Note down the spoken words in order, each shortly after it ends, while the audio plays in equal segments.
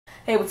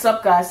Hey, what's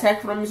up, guys?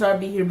 TechforDummies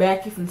RB here,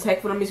 back here from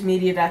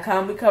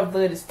TechforDummiesMedia.com. We cover the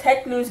latest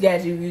tech news,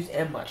 gadget reviews,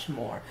 and much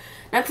more.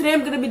 Now, today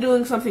I'm going to be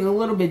doing something a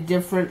little bit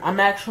different. I'm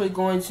actually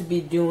going to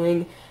be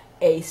doing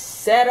a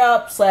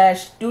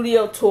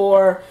setup/studio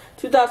tour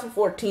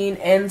 2014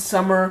 and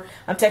summer.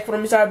 I'm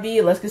TechforDummies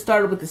RB. Let's get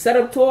started with the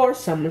setup tour,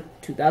 summer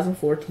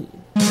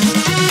 2014.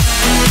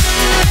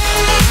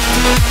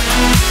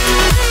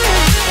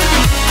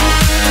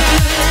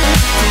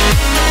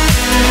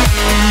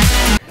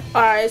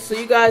 Alright, so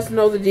you guys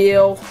know the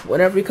deal.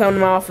 Whenever you come to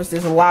my office,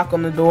 there's a lock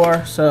on the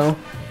door, so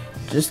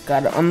just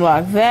gotta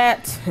unlock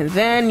that, and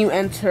then you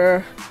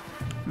enter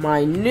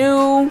my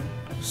new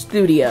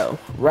studio.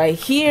 Right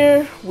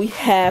here, we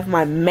have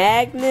my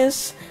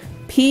Magnus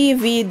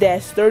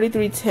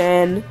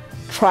PV-3310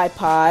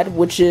 tripod,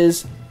 which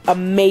is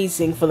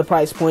amazing for the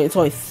price point. It's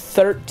only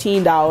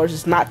 $13.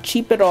 It's not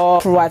cheap at all.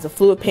 It provides a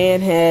fluid pan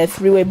head,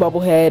 3-way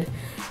bubble head,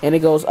 and it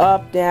goes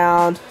up,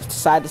 down,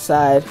 side to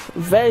side.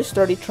 Very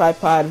sturdy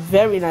tripod,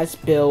 very nice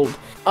build.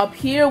 Up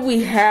here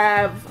we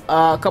have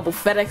a couple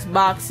FedEx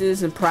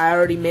boxes and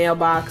priority mail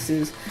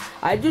boxes.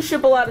 I do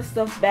ship a lot of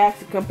stuff back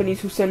to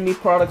companies who send me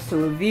products to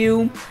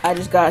review. I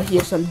just got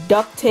here some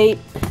duct tape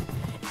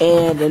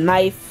and a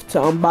knife to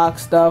unbox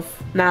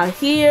stuff. Now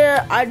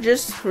here, I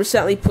just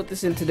recently put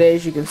this in today,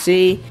 as you can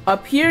see.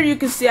 Up here you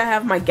can see I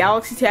have my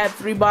Galaxy Tab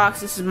 3 box.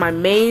 This is my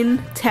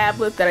main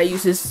tablet that I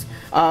use this.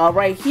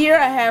 Right here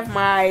I have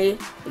my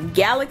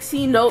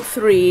Galaxy Note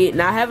 3.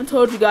 Now I haven't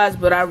told you guys,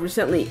 but I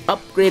recently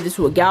upgraded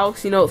to a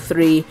Galaxy Note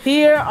 3.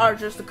 Here are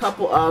just a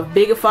couple of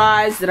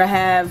Bigifies that I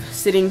have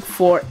sitting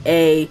for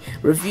a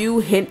review,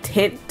 hint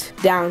hint.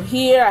 Down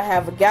here I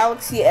have a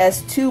Galaxy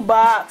S2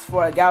 box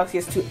for a Galaxy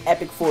S2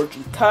 Epic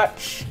 4G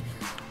Touch.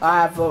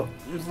 I have a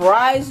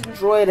Verizon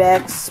Droid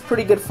X,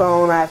 pretty good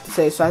phone I have to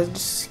say, so I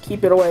just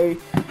keep it away.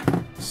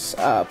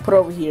 Put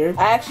over here.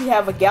 I actually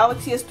have a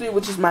Galaxy S3,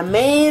 which is my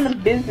main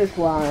business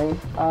line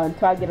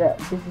until I get a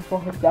business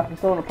phone hooked up. I'm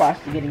still in the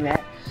process of getting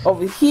that.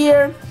 Over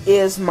here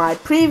is my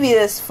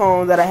previous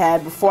phone that I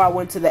had before I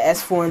went to the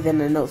S4 and then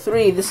the Note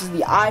 3. This is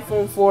the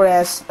iPhone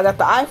 4S. I got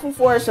the iPhone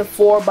 4S in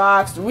 4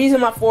 box. The reason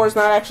my 4 is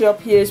not actually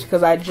up here is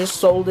because I just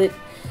sold it.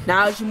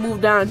 Now as you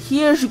move down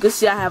here, as you can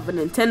see, I have a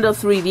Nintendo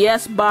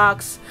 3DS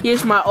box.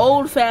 Here's my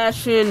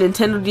old-fashioned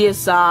Nintendo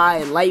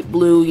DSi in light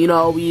blue. You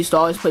know, we used to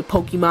always play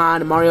Pokemon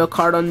and Mario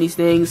Kart on these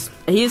things.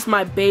 And here's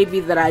my baby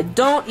that I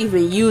don't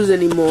even use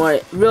anymore.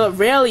 It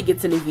rarely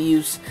gets any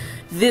use.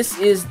 This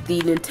is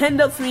the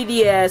Nintendo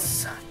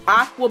 3DS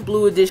Aqua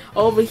Blue Edition.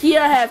 Over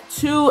here I have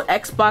two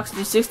Xbox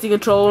 360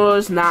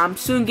 controllers. Now I'm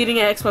soon getting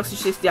an Xbox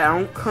 360. I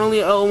don't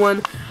currently own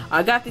one.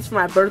 I got these for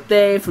my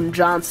birthday from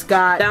John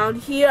Scott. Down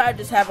here I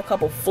just have a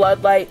couple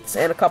floodlights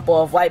and a couple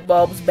of light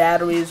bulbs,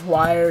 batteries,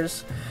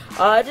 wires.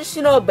 Just,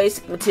 you know,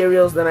 basic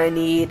materials that I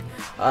need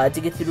to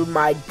get through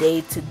my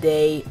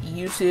day-to-day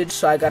usage.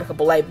 So I got a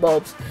couple light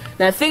bulbs.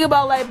 Now the thing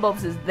about light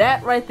bulbs is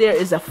that right there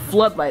is a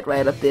floodlight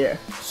right up there.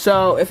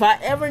 So if I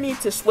ever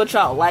need to switch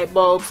out light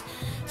bulbs,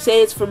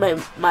 say it's for my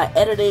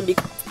editing,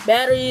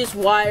 batteries,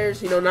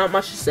 wires, you know, not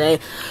much to say.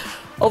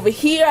 Over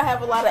here I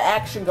have a lot of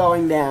action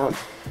going down.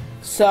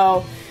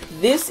 So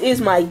this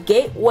is my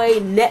Gateway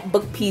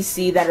Netbook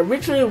PC that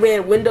originally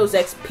ran Windows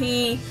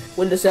XP,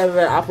 Windows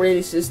 7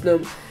 operating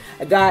system.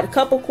 I got a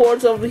couple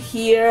cords over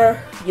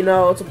here, you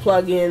know, to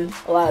plug in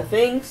a lot of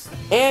things.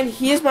 And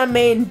here's my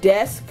main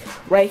desk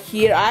right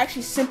here. I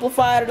actually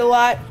simplified it a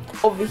lot.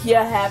 Over here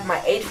I have my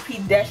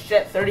HP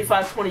DeskJet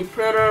 3520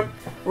 printer.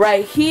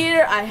 Right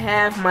here I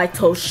have my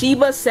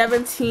Toshiba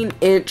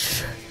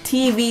 17-inch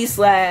TV /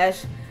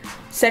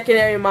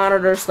 secondary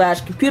monitor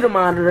 / computer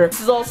monitor.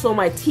 This is also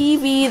my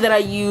TV that I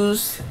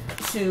use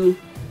to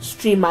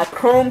stream my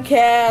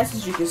Chromecast,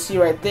 as you can see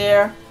right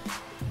there.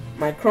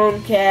 My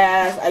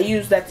Chromecast, I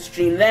use that to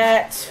stream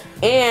that.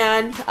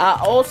 And I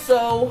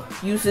also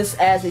use this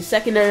as a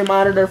secondary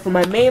monitor for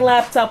my main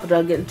laptop, which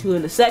I'll get into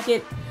in a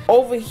second.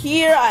 Over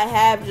here I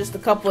have just a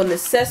couple of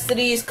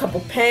necessities,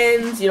 couple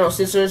pens, you know,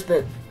 scissors,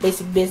 the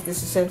basic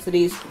business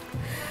necessities.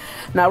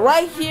 Now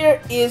right here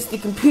is the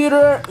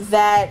computer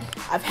that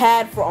I've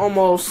had for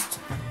almost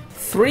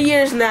 3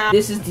 years now.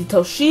 This is the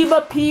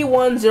Toshiba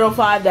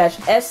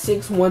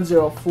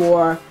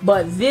P105-S6104,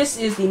 but this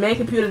is the main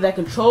computer that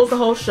controls the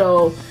whole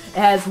show. It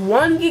has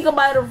 1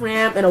 GB of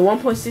RAM and a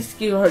 1.6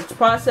 GHz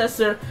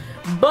processor,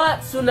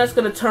 but soon that's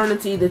going to turn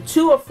into either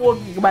 2 or 4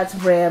 GB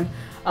of RAM.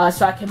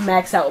 So I can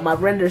max out with my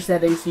render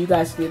settings so you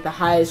guys can get the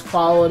highest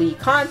quality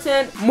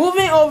content.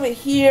 Moving over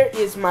here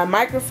is my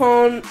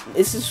microphone.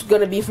 This is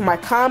going to be for my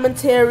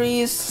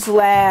commentaries /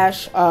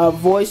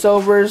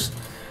 voiceovers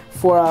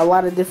for a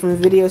lot of different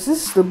videos.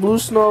 This is the Blue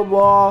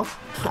Snowball.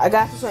 I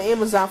got this on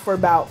Amazon for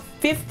about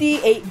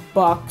 58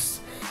 bucks.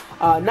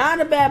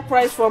 Not a bad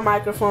price for a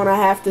microphone, I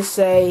have to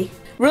say.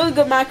 Really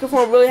good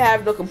microphone, really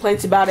have no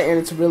complaints about it, and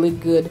it's a really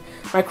good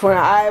microphone.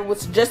 I would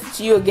suggest it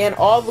to you. Again,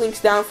 all the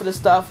links down for the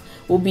stuff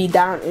will be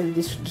down in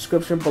the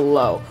description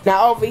below.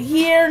 Now over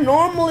here,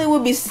 normally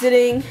would be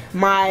sitting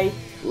my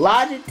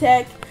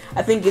Logitech,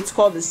 I think it's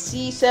called the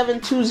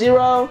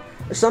C720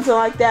 or something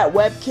like that,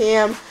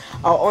 webcam.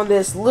 on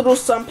this little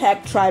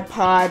Sunpack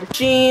tripod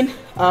machine.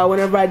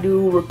 Whenever I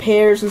do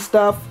repairs and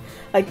stuff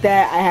like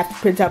that, I have to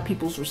print out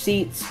people's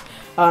receipts.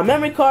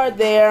 Memory card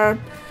there,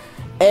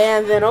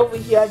 and then over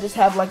here I just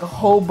have like a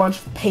whole bunch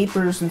of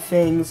papers and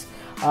things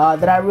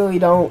that I really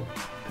don't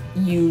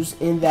use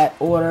in that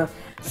order.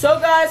 So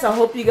guys, I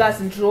hope you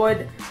guys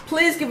enjoyed.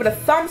 Please give it a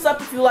thumbs up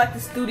if you like the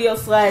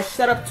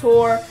studio/setup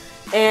tour,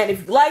 and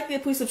if you liked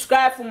it, please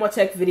subscribe for more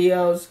tech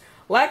videos.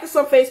 Like us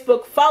on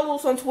Facebook, follow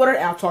us on Twitter,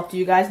 and I'll talk to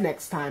you guys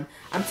next time.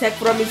 I'm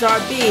TechforDummies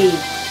RB.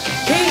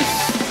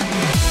 Peace!